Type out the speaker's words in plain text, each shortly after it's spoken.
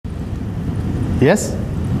Yes?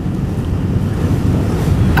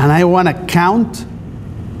 And I want to count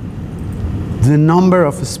the number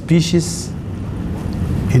of species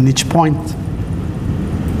in each point.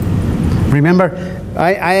 Remember,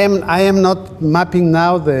 I am not mapping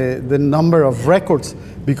now the number of records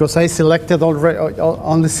because I selected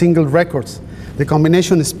only single records. The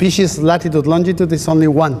combination species, latitude, longitude is only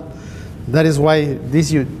one. That is why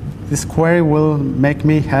this query will make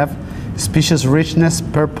me have species richness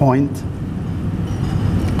per point.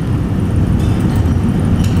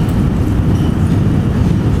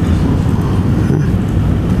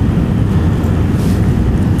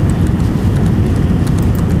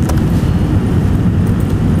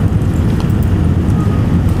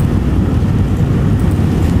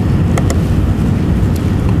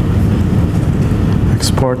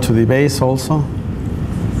 Export to the base also.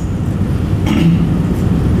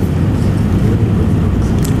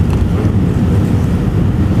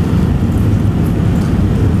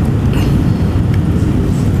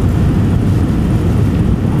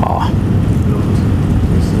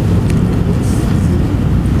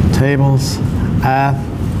 Tables, add.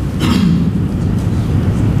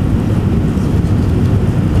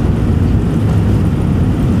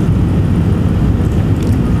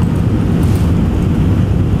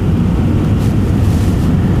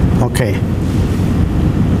 Okay.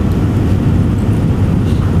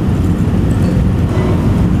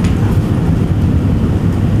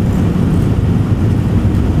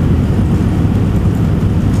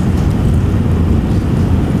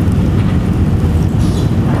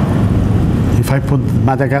 If I put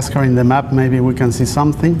Madagascar in the map, maybe we can see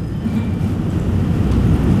something.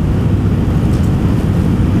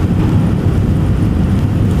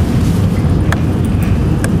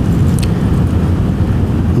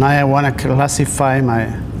 Now I want to classify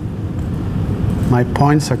my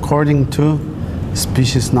points according to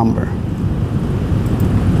species number.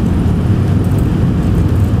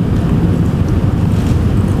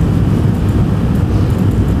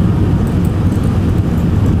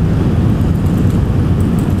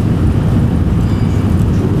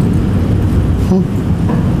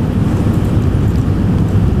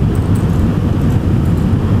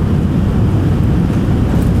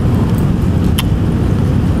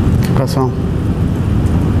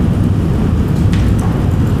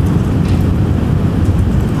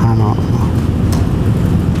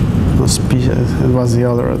 No species. It was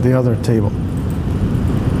the other table.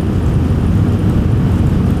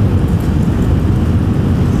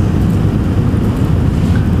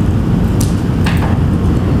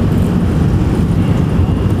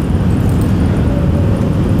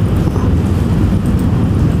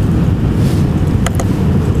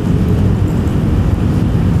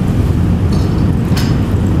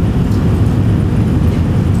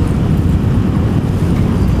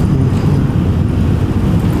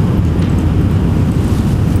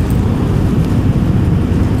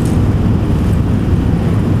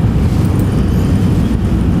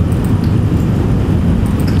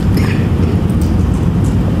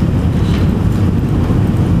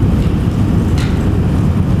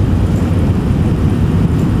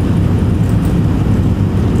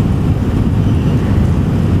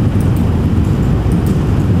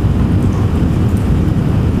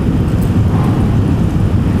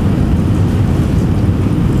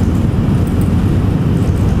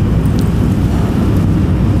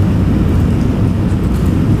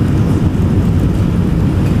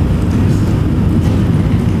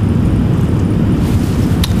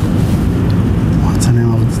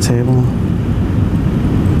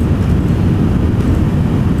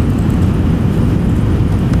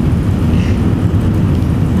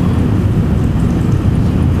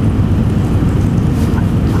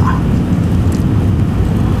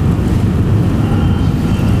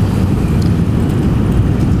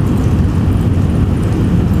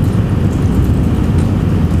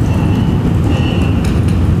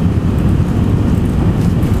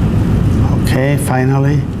 Okay,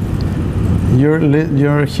 finally,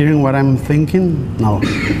 you're hearing what I'm thinking? No.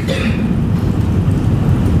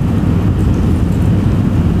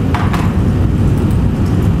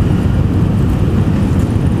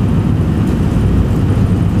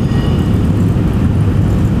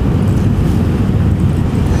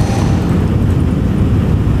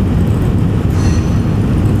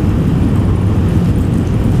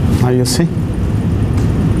 Now you see?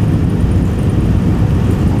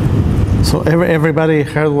 So everybody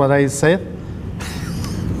heard what I said?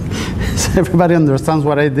 So everybody understands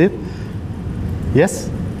what I did? Yes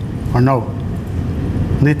or no?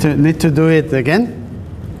 Need to do it again?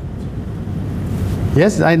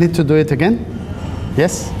 Yes, I need to do it again?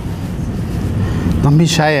 Yes? Don't be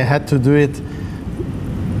shy, I had to do it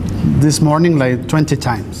this morning like 20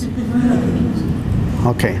 times.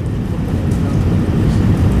 Okay.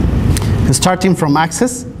 Starting from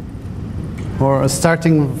Access or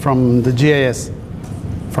starting from the GIS?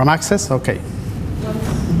 From Access? Okay.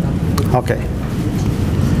 Okay.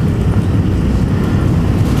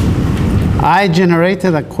 I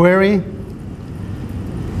generated a query.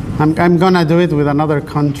 I'm going to do it with another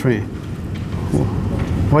country.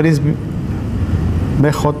 What is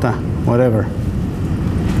BJ, whatever.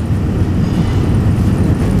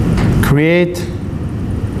 Create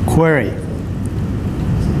query.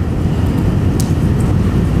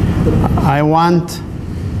 I want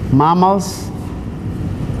mammals.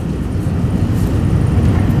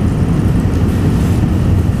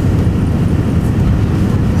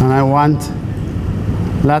 And I want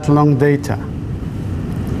lat-long data.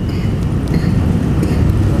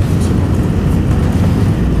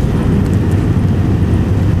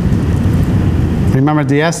 Remember,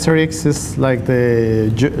 the asterisk is like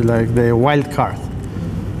the wild card.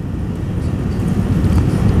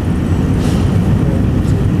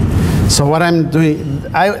 So what I'm doing,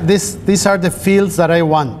 these are the fields that I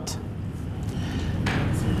want.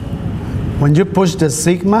 When you push the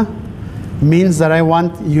sigma, means that I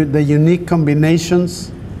want the unique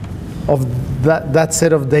combinations of that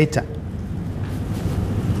set of data.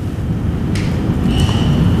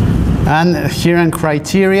 And here in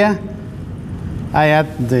criteria, I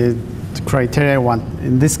add the criteria I want.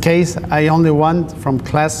 In this case, I only want from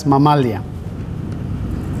class Mammalia.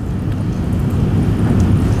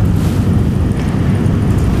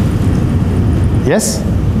 Yes?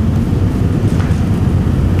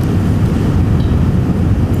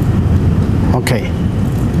 Okay.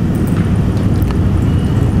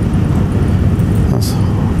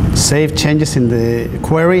 Save changes in the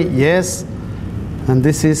query, yes. And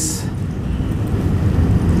this is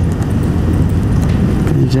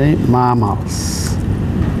BJ mammals.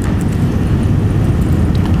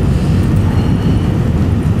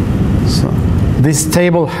 So this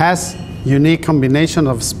table has unique combination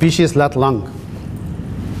of species lat-long.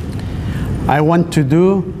 I want to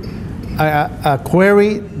do a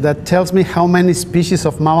query that tells me how many species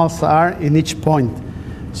of mammals are in each point.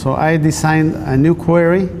 So I designed a new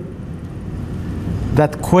query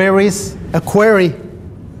that queries a query.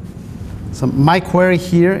 So my query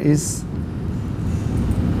here is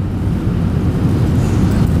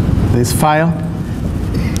this file.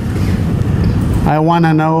 I want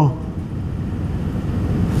to know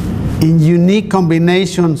in unique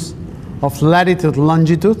combinations of latitude,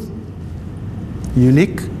 longitude,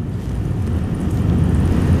 unique,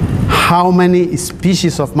 how many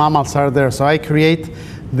species of mammals are there. So I create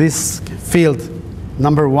this field,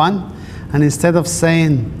 number 1, and instead of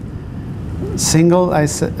saying single, I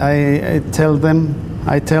tell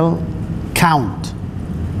count.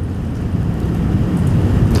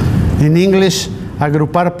 In English,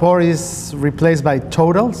 agrupar por is replaced by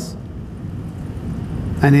totals,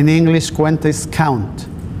 and in English, cuenta is count.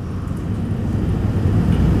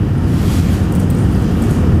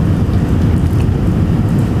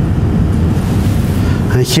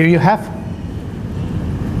 And here you have,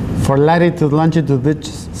 for latitude, longitude,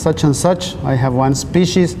 such and such, I have 1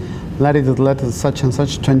 species, latitude, latitude, such and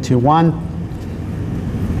such, 21.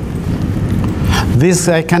 This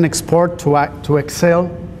I can export to Excel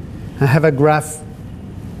and have a graph.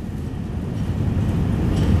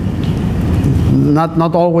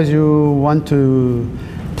 Not always you want to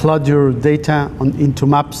plot your data into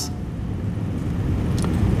maps.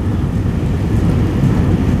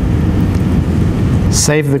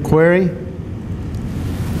 Save the query.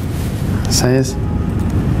 Says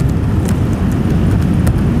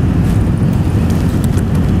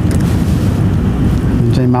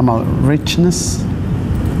mammal richness.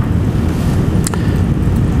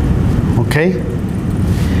 Okay,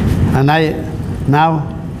 and I now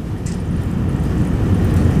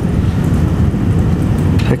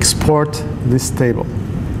export this table.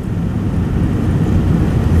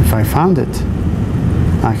 If I found it,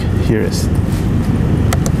 here is it.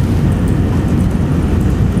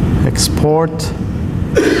 Export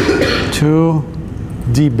to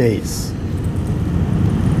DBase.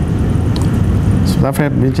 So that's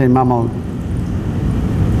BJ mammal.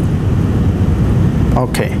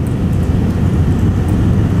 Okay.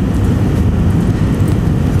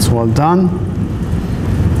 It's well done.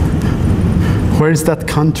 Where is that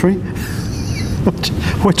country?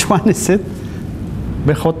 Which one is it?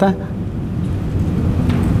 BJ?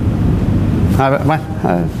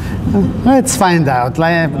 Let's find out.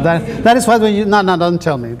 That is what we. No, don't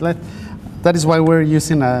tell me. That is why we're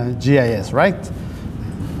using a GIS, right?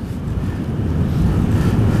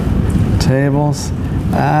 Tables.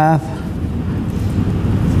 Add.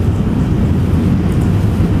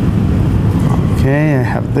 Okay, I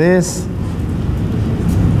have this.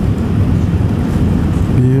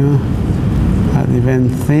 View, add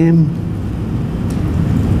event theme.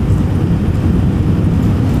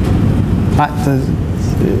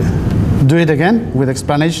 Do it again with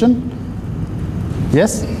explanation.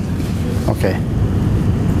 Yes? Okay.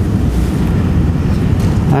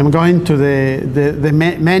 I'm going to the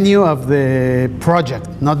menu of the project,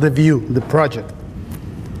 not the view, the project.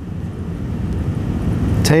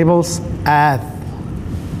 Tables, add.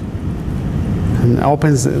 And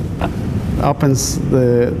opens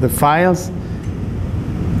the files.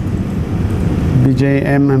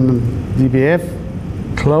 BJMMDBF,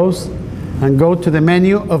 close, and go to the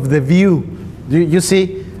menu of the view. You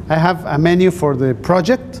see, I have a menu for the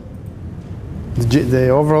project, the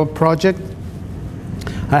overall project.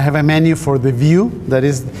 I have a menu for the view, that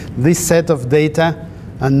is this set of data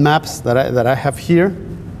and maps that I have here.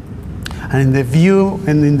 And in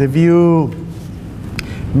the view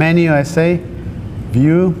menu, I say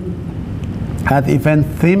view, add event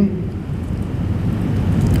theme,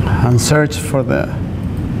 and search for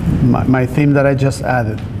my theme that I just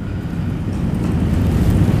added.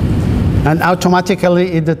 And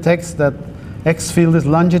automatically it detects that X field is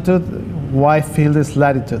longitude, Y field is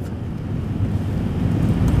latitude.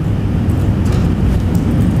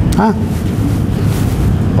 Huh?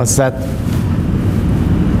 What's that?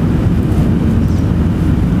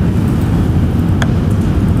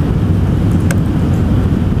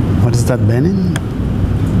 What is that, Benin?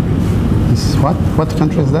 This is what? What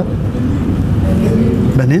country is that?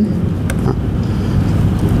 Benin? Huh.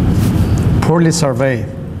 Poorly surveyed.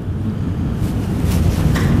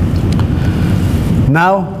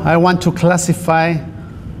 Now I want to classify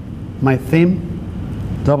my theme.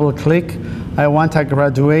 Double click. I want a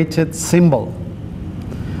graduated symbol.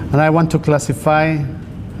 And I want to classify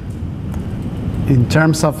in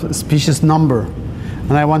terms of species number.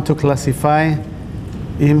 And I want to classify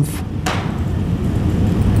in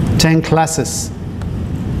 10 classes.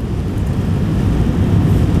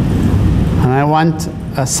 And I want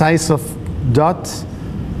a size of dots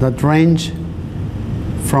that range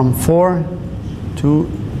from 4 to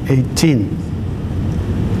 18.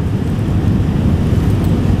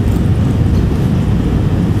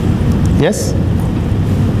 Yes?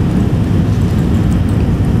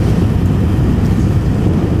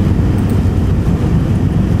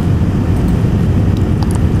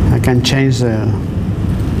 I can change the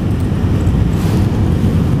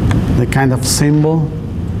kind of symbol.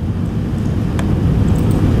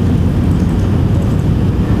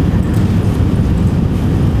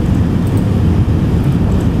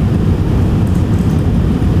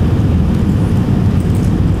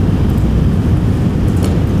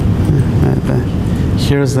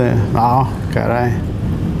 Here's the, oh, caray.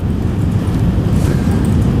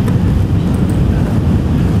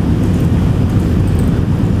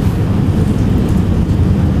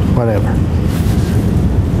 Whatever.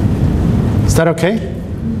 Is that okay?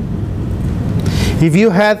 If you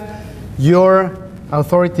had your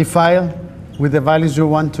authority file with the values you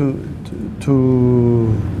want to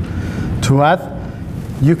add,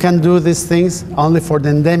 you can do these things only for the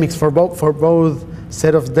endemics, for both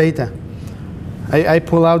set of data. I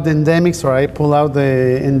pull out the endemics, or I pull out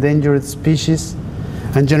the endangered species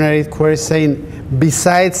and generate queries saying,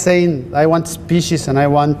 besides saying I want species and I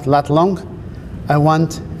want lat long, I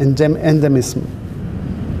want endemism.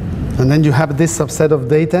 And then you have this subset of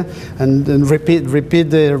data, and then repeat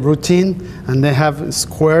the routine, and they have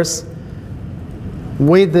squares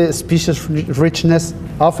with the species richness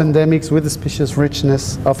of endemics, with the species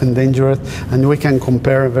richness of endangered, and we can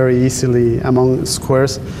compare very easily among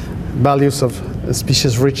squares values of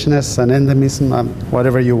species richness and endemism,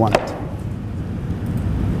 whatever you want.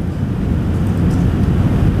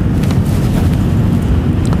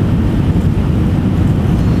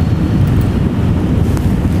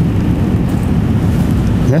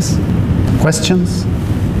 Yes? Questions?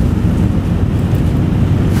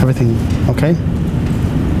 Everything okay?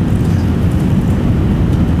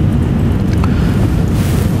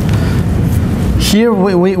 Here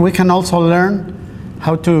we can also learn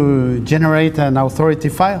how to generate an authority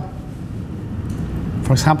file.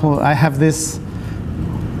 For example, I have this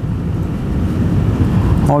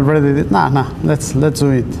already. Let's do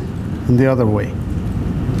it in the other way.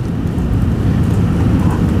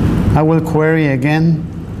 I will query again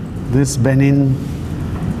this Benin.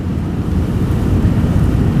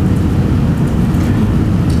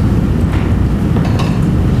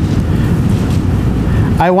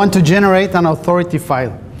 I want to generate an authority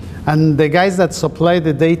file. And the guys that supply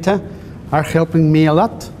the data are helping me a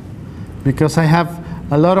lot, because I have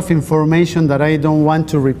a lot of information that I don't want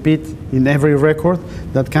to repeat in every record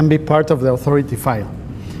that can be part of the authority file.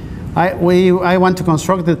 I want to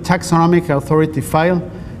construct the taxonomic authority file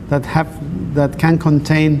that can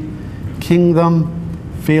contain kingdom,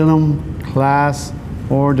 phylum, class,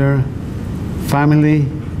 order, family,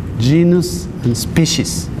 genus, and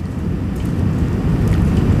species.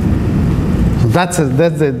 So that's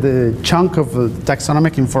the chunk of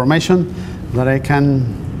taxonomic information that I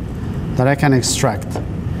can extract.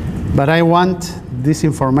 But I want this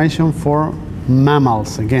information for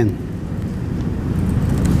mammals again.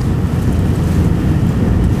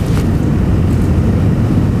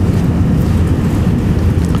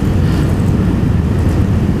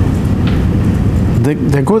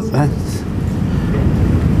 The good,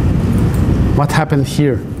 what happened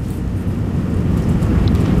here?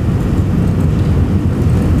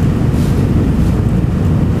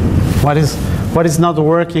 What is not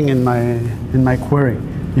working in my query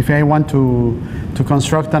if I want to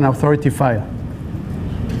construct an authority file?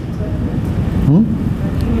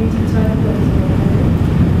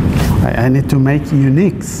 I need to make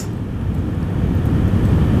uniques,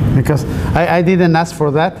 because I didn't ask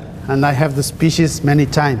for that, and I have the species many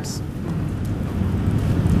times.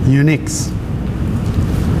 Uniques.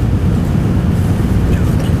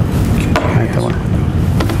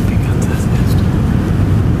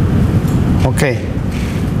 Okay,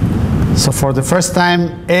 so for the first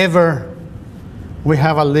time ever, we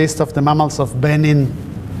have a list of the mammals of Benin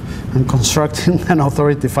and constructing an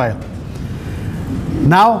authority file.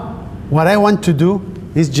 Now, what I want to do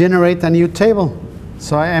is generate a new table.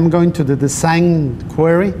 So I am going to the design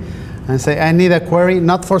query and say I need a query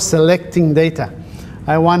not for selecting data.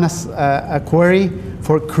 I want a query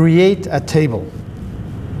for create a table.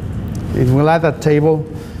 It will add a table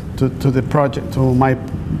to the project, to my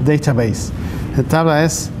database. The tabla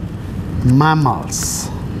es mammals,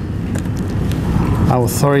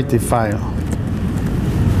 authority file.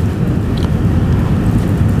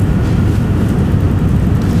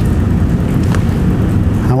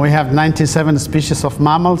 And we have 97 species of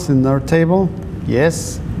mammals in our table.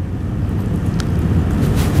 Yes.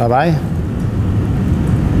 Bye-bye.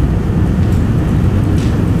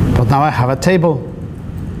 But now I have a table.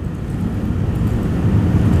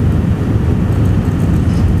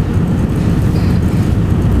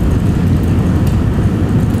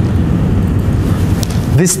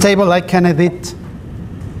 This table I can edit.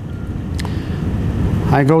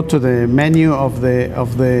 I go to the menu of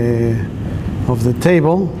the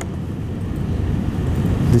table,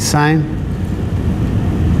 design,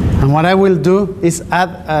 and what I will do is add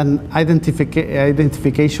an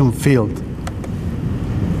identification field.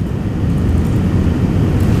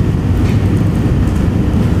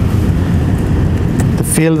 The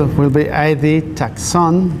field will be ID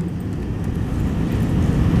taxon,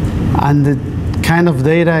 and the kind of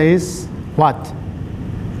data is what?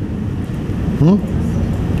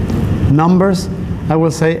 Numbers. I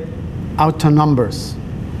will say auto numbers.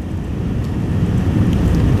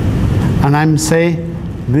 And I'm saying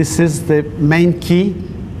this is the main key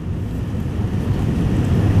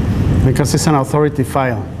because it's an authority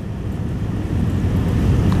file.